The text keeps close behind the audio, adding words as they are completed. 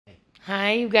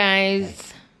Hi, you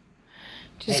guys.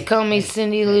 Just call me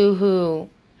Cindy Lou Who.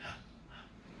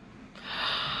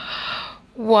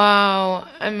 Wow,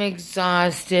 I'm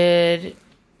exhausted.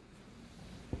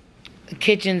 The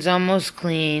kitchen's almost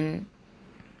clean.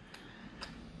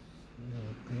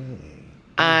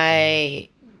 I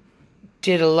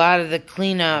did a lot of the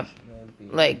cleanup,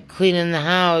 like cleaning the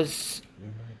house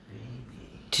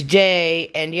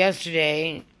today and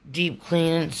yesterday, deep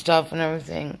cleaning stuff and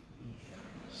everything.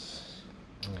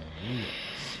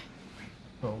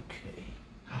 Okay.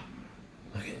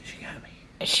 Look at it, she got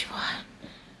me. She what?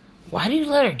 Why do you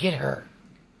let her get her?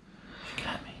 She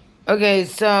got me. Okay,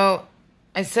 so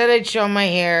I said I'd show my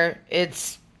hair.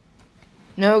 It's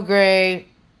no gray,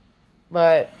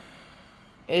 but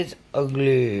it's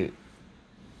ugly.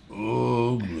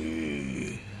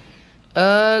 Ugly.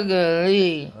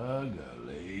 Ugly.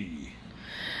 Ugly.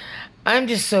 I'm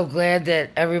just so glad that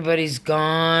everybody's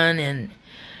gone and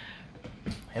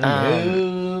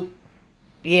Hello.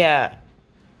 yeah,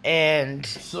 and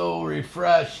So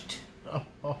refreshed.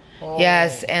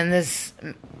 yes, and this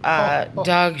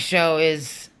dog show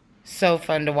is so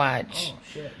fun to watch. Oh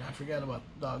shit! I forgot about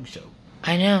the dog show.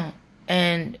 I know,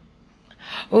 and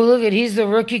oh look at he's the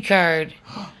rookie card.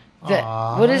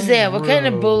 What is that? What kind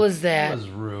of bull is that? That was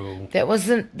Rue. That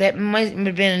wasn't. That might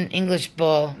have been an English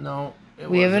bull. No,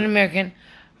 we have an American.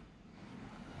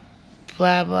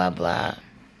 Blah blah blah.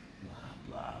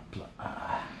 Blah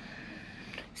blah.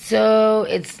 So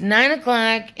it's 9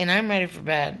 o'clock, and I'm ready for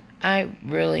bed. I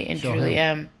really and truly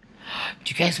am.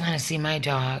 Do you guys want to see my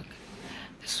dog?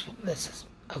 This is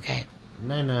okay.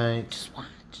 Night night. Just watch.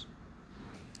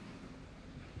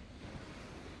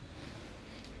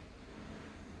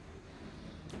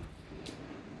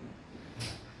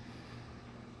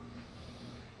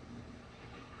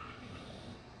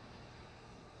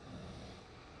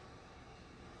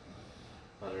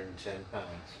 £110.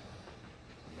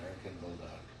 American Bulldog.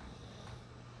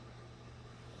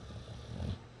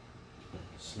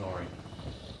 Snoring.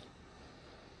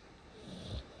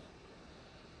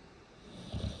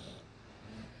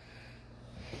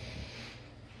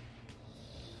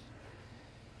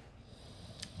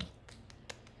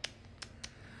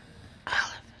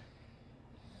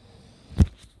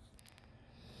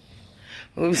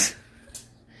 Oops.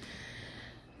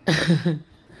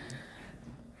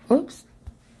 Oops.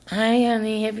 Hi,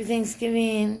 honey. Happy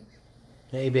Thanksgiving.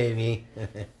 Hey, baby.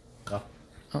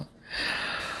 Oh.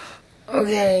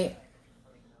 Okay.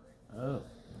 Oh.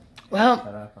 Well,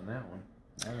 Cut off on that one.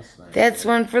 That was nice. that's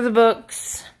one for the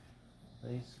books.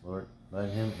 Please, Lord, let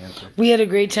him answer. We had a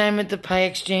great time at the pie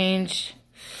exchange.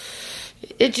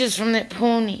 It's just from that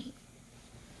pony.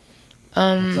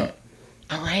 What's up?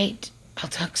 All right. I'll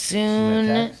talk See my soon.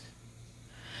 text?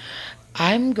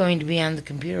 I'm going to be on the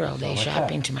computer all day my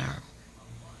shopping text. tomorrow.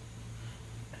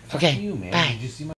 Fuck Okay, you, man. bye. Did you see my